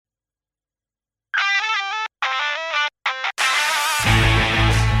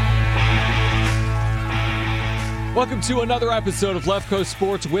Welcome to another episode of Left Coast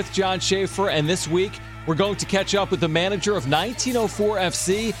Sports with John Schaefer, and this week we're going to catch up with the manager of 1904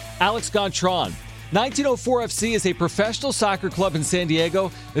 FC, Alex Gontran. 1904 FC is a professional soccer club in San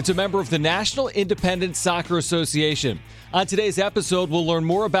Diego that's a member of the National Independent Soccer Association. On today's episode, we'll learn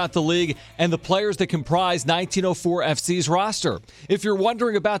more about the league and the players that comprise 1904 FC's roster. If you're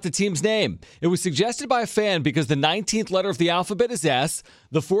wondering about the team's name, it was suggested by a fan because the 19th letter of the alphabet is S,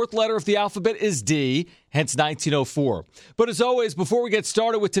 the 4th letter of the alphabet is D, hence 1904. But as always, before we get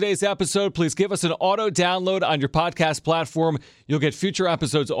started with today's episode, please give us an auto download on your podcast platform. You'll get future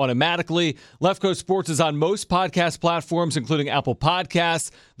episodes automatically. Left Coast Sports is on most podcast platforms, including Apple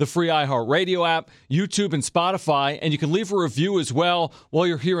Podcasts, the free iHeartRadio app, YouTube, and Spotify. And you can leave a review as well. While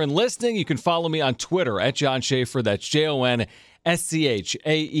you're here and listening, you can follow me on Twitter at John Schaefer. That's JONSCHAEFFER.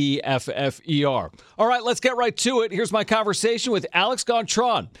 All right, let's get right to it. Here's my conversation with Alex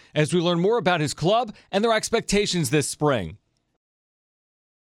Gontran as we learn more about his club and their expectations this spring.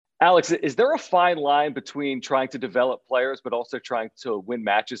 Alex, is there a fine line between trying to develop players but also trying to win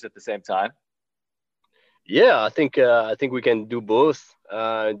matches at the same time? Yeah, I think we can do both.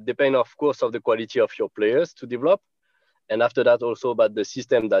 Depending, of course, of the quality of your players to develop, and after that also about the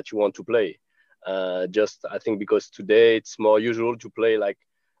system that you want to play. I think because today it's more usual to play like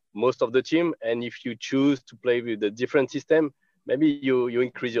most of the team, and if you choose to play with a different system, maybe you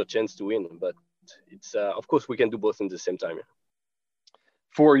increase your chance to win. But it's of course we can do both in the same time.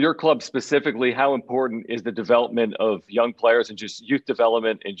 For your club specifically, how important is the development of young players and just youth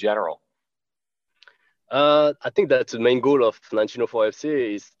development in general? I think that's the main goal of 1904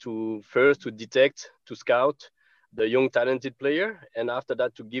 FC is to detect, to scout the young talented player, and after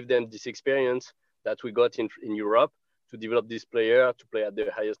that to give them this experience that we got in Europe to develop this player to play at the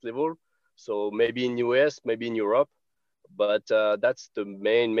highest level. So maybe in US, maybe in Europe, but that's the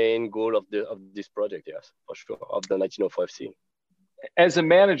main goal of this project, yes, for sure, of the 1904 FC. As a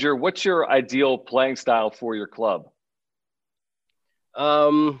manager, what's your ideal playing style for your club?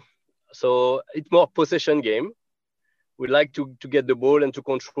 So it's more possession game. We like to get the ball and to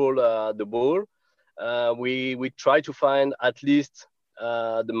control the ball. We try to find at least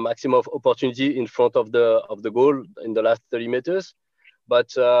the maximum of opportunity in front of the goal in the last 30 meters.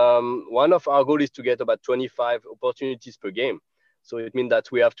 But one of our goals is to get about 25 opportunities per game. So it means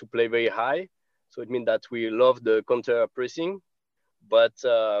that we have to play very high. So it means that we love the counter pressing, but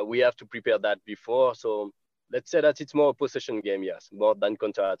we have to prepare that before. So let's say that it's more a possession game, yes, more than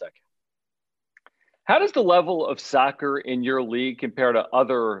counter attack. How does the level of soccer in your league compare to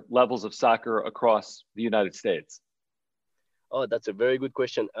other levels of soccer across the United States? Oh, that's a very good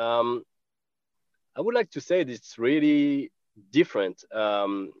question. I would like to say it's really different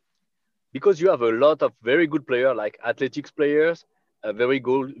because you have a lot of very good players, like athletics players, very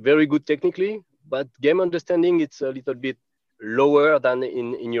good technically, but game understanding, it's a little bit lower than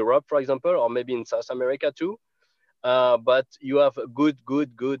in Europe, for example, or maybe in South America too. But you have a good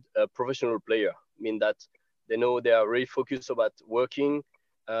professional player. I mean that they know they are really focused about working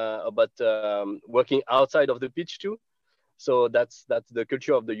outside of the pitch too. So that's the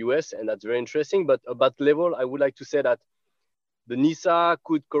culture of the US, and that's very interesting. But about level, I would like to say that the NISA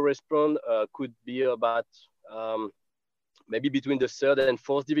could be about maybe between the 3rd and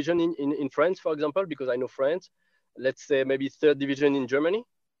 4th division in France, for example, because I know France. Let's say maybe 3rd division in Germany,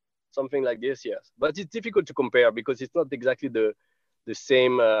 something like this, yes. But it's difficult to compare because it's not exactly the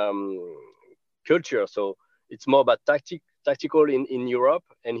same culture. So it's more about tactical in Europe,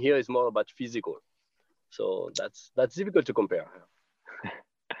 and here is more about physical. So that's difficult to compare.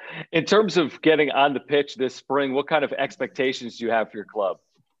 In terms of getting on the pitch this spring, what kind of expectations do you have for your club?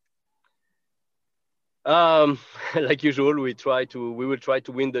 Like usual, we will try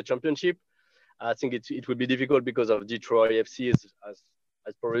to win the championship. I think it will be difficult because of Detroit FC as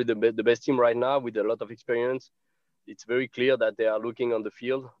probably the best team right now with a lot of experience. It's very clear that they are looking on the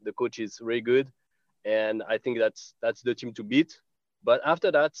field. The coach is very good, and I think that's the team to beat. But after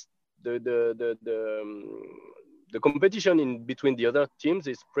that, the competition in between the other teams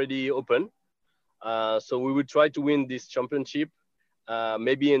is pretty open. So we will try to win this championship,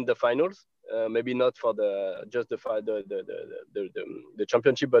 maybe in the finals, maybe not for the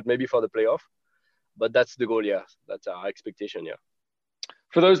championship, but maybe for the playoff. But that's the goal, yeah. That's our expectation, yeah.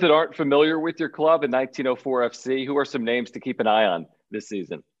 For those that aren't familiar with your club in 1904 FC, who are some names to keep an eye on this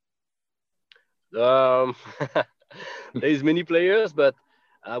season? There's many players, but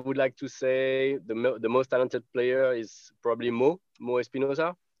I would like to say the most talented player is probably Mo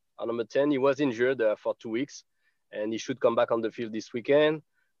Espinosa, our number 10. He was injured for 2 weeks, and he should come back on the field this weekend.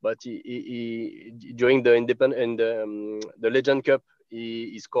 But he during the Legend Cup,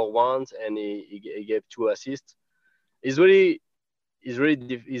 he scored once and he gave 2 assists. he's really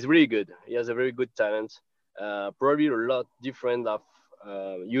good. He has a very good talent. Probably a lot different of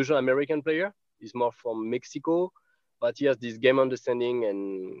usual American player. He's more from Mexico, but he has this game understanding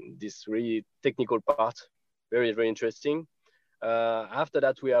and this really technical part. Very, very interesting. After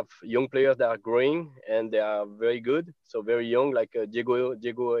that, we have young players that are growing and they are very good. So very young, like Diego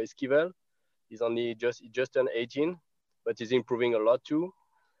Esquivel. He's only just turned 18, but he's improving a lot too.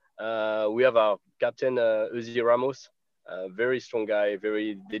 We have our captain, Uzi Ramos, very strong guy,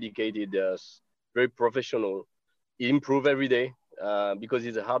 very dedicated, very professional. He improves every day because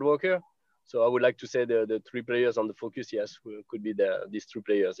he's a hard worker. So I would like to say the three players on the focus, yes, could be these three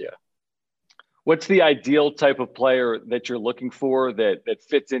players, yeah. What's the ideal type of player that you're looking for that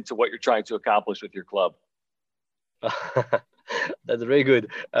fits into what you're trying to accomplish with your club? That's very good.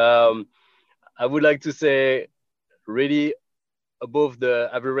 I would like to say really above the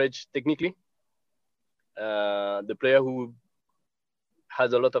average technically. The player who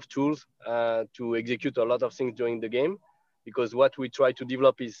has a lot of tools to execute a lot of things during the game, because what we try to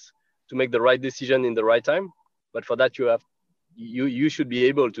develop is to make the right decision in the right time. But for that, you should be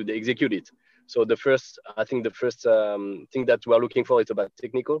able to execute it. So the first thing that we are looking for is about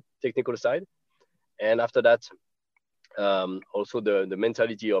technical side, and after that, also the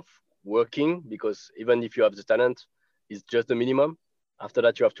mentality of working, because even if you have the talent, it's just the minimum. After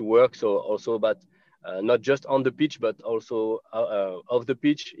that, you have to work. So also about not just on the pitch, but also off the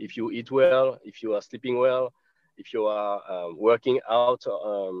pitch. If you eat well, if you are sleeping well, if you are working out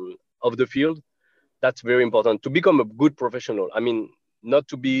of the field, that's very important to become a good professional. I mean, not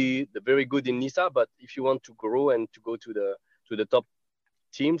to be very good in NISA, but if you want to grow and to go to the top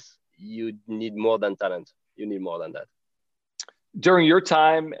teams, you need more than talent. You need more than that. During your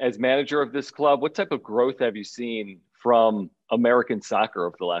time as manager of this club, what type of growth have you seen from American soccer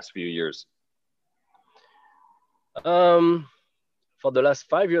over the last few years? For the last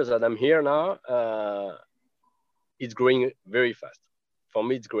 5 years that I'm here now, it's growing very fast. For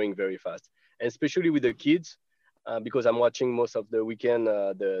me, it's growing very fast, and especially with the kids. Because I'm watching most of the weekend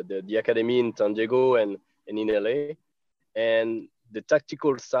the academy in San Diego and in LA, and the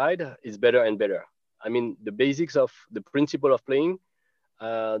tactical side is better and better. I mean, the basics of the principle of playing,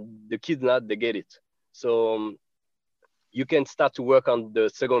 the kids now they get it. So you can start to work on the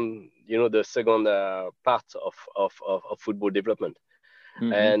second part of football development,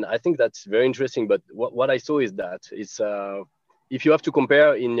 and I think that's very interesting. But what I saw is that it's if you have to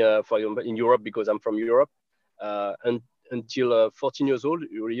compare for example in Europe, because I'm from Europe. Until 14 years old,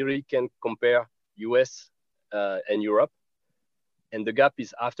 you really can compare US and Europe. And the gap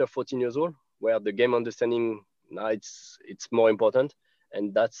is after 14 years old, where the game understanding now it's more important.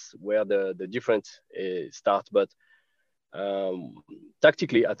 And that's where the difference starts. But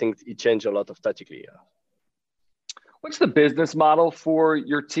tactically, I think it changed a lot of tactically. Yeah. What's the business model for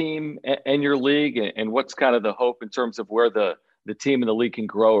your team and your league? And what's kind of the hope in terms of where the team and the league can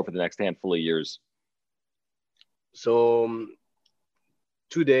grow over the next handful of years? So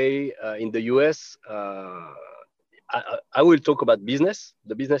today in the US, I will talk about the business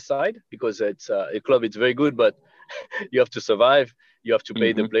side, because it's a club. It's very good, but you have to survive. You have to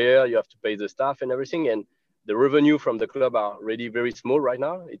pay the player. You have to pay the staff and everything. And the revenue from the club are really very small right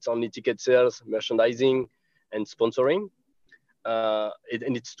now. It's only ticket sales, merchandising, and sponsoring.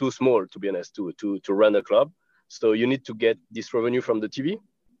 And it's too small, to be honest, to run a club. So you need to get this revenue from the TV.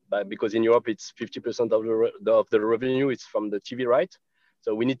 Because in Europe, it's 50% of the revenue is from the TV right.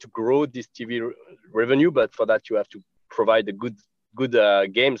 So we need to grow this TV revenue, but for that you have to provide a good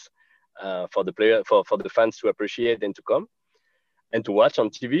games for the player, for the fans to appreciate and to come and to watch on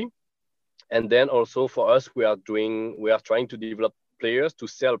TV. And then also for us, we are trying to develop players to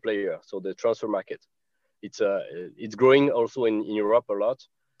sell players. So the transfer market, it's growing also in Europe a lot.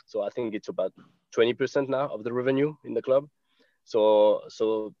 So I think it's about 20% now of the revenue in the club.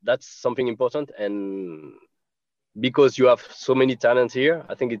 So that's something important, and because you have so many talents here,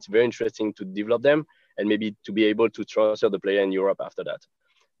 I think it's very interesting to develop them and maybe to be able to transfer the player in Europe after that,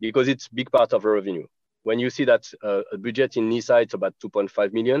 because it's a big part of the revenue. When you see that a budget in NISA, it's about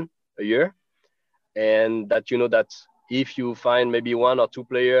 2.5 million a year, and that that if you find maybe one or two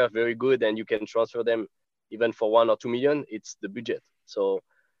players very good and you can transfer them even for 1 or 2 million, it's the budget. So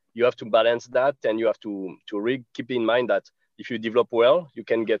you have to balance that, and you have to really keep in mind that if you develop well, you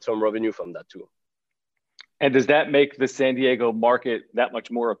can get some revenue from that too. And does that make the San Diego market that much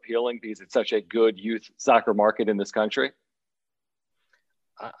more appealing because it's such a good youth soccer market in this country?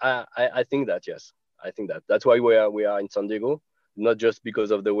 I think that, yes. I think that's why we are in San Diego, not just because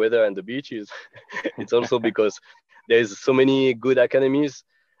of the weather and the beaches. It's also because there's so many good academies.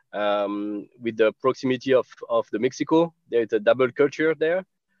 with the proximity of the Mexico. There is a double culture there.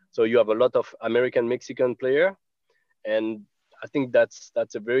 So you have a lot of American-Mexican player. And I think that's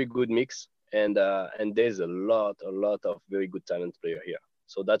a very good mix. And there's a lot of very good talent player here.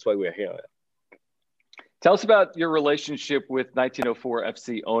 So that's why we're here. Tell us about your relationship with 1904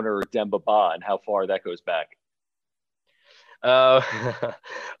 FC owner Demba Ba and how far that goes back.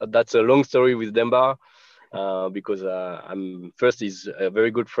 That's a long story with Demba because he's a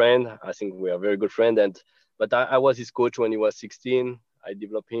very good friend. I think we are a very good friend. But I was his coach when he was 16. I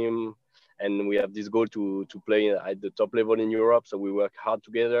developed him, and we have this goal to play at the top level in Europe. So we work hard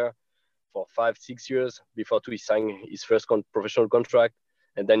together for 5-6 years before he signed his first professional contract.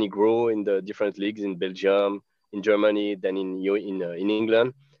 And then he grew in the different leagues in Belgium, in Germany, then in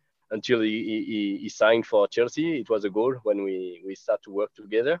England, until he signed for Chelsea. It was a goal when we start to work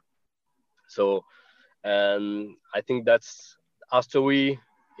together. So I think that's our story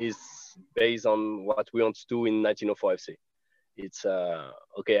is based on what we want to do in 1904 FC. It's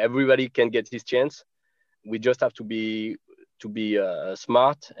okay. Everybody can get his chance. We just have to be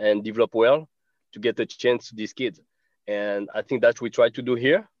smart and develop well to get a chance to these kids. And I think that we try to do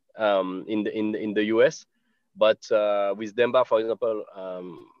here in the US. But with Demba, for example,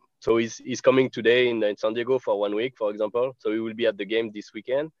 so he's coming today in San Diego for 1 week, for example. So he will be at the game this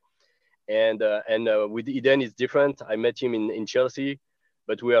weekend. And with Eden, it's different. I met him in Chelsea,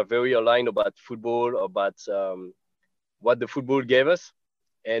 but we are very aligned about football, about what the football gave us,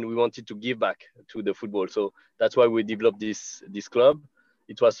 and we wanted to give back to the football. So that's why we developed this club.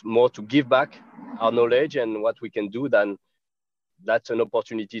 It was more to give back our knowledge and what we can do than that's an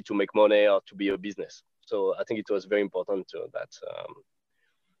opportunity to make money or to be a business. So I think it was very important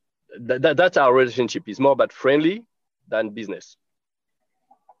that's our relationship. It's more about friendly than business.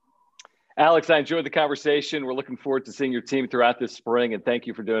 Alex, I enjoyed the conversation. We're looking forward to seeing your team throughout this spring, and thank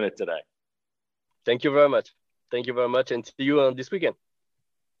you for doing it today. Thank you very much. Thank you very much, and see you this weekend.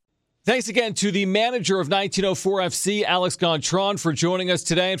 Thanks again to the manager of 1904 FC, Alex Gontran, for joining us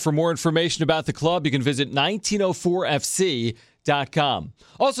today. And for more information about the club, you can visit 1904fc.com.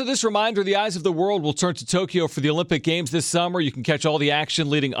 Also, this reminder, the eyes of the world will turn to Tokyo for the Olympic Games this summer. You can catch all the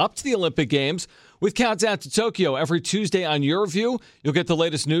action leading up to the Olympic Games with Countdown to Tokyo every Tuesday on YourView. You'll get the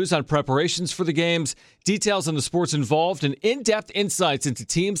latest news on preparations for the Games, details on the sports involved, and in-depth insights into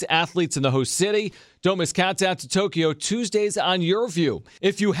teams, athletes, in the host city. Don't miss Countdown to Tokyo Tuesdays on YourView.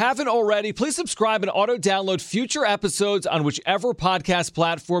 If you haven't already, please subscribe and auto-download future episodes on whichever podcast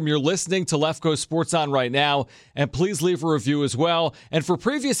platform you're listening to Left Coast Sports on right now. And please leave a review as well. And for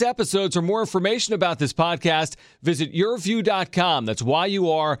previous episodes or more information about this podcast, visit yourview.com. That's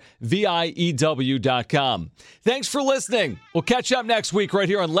YURVIEW.com. Thanks for listening. We'll catch up next week right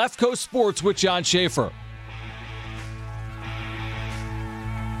here on Left Coast Sports with John Schaefer.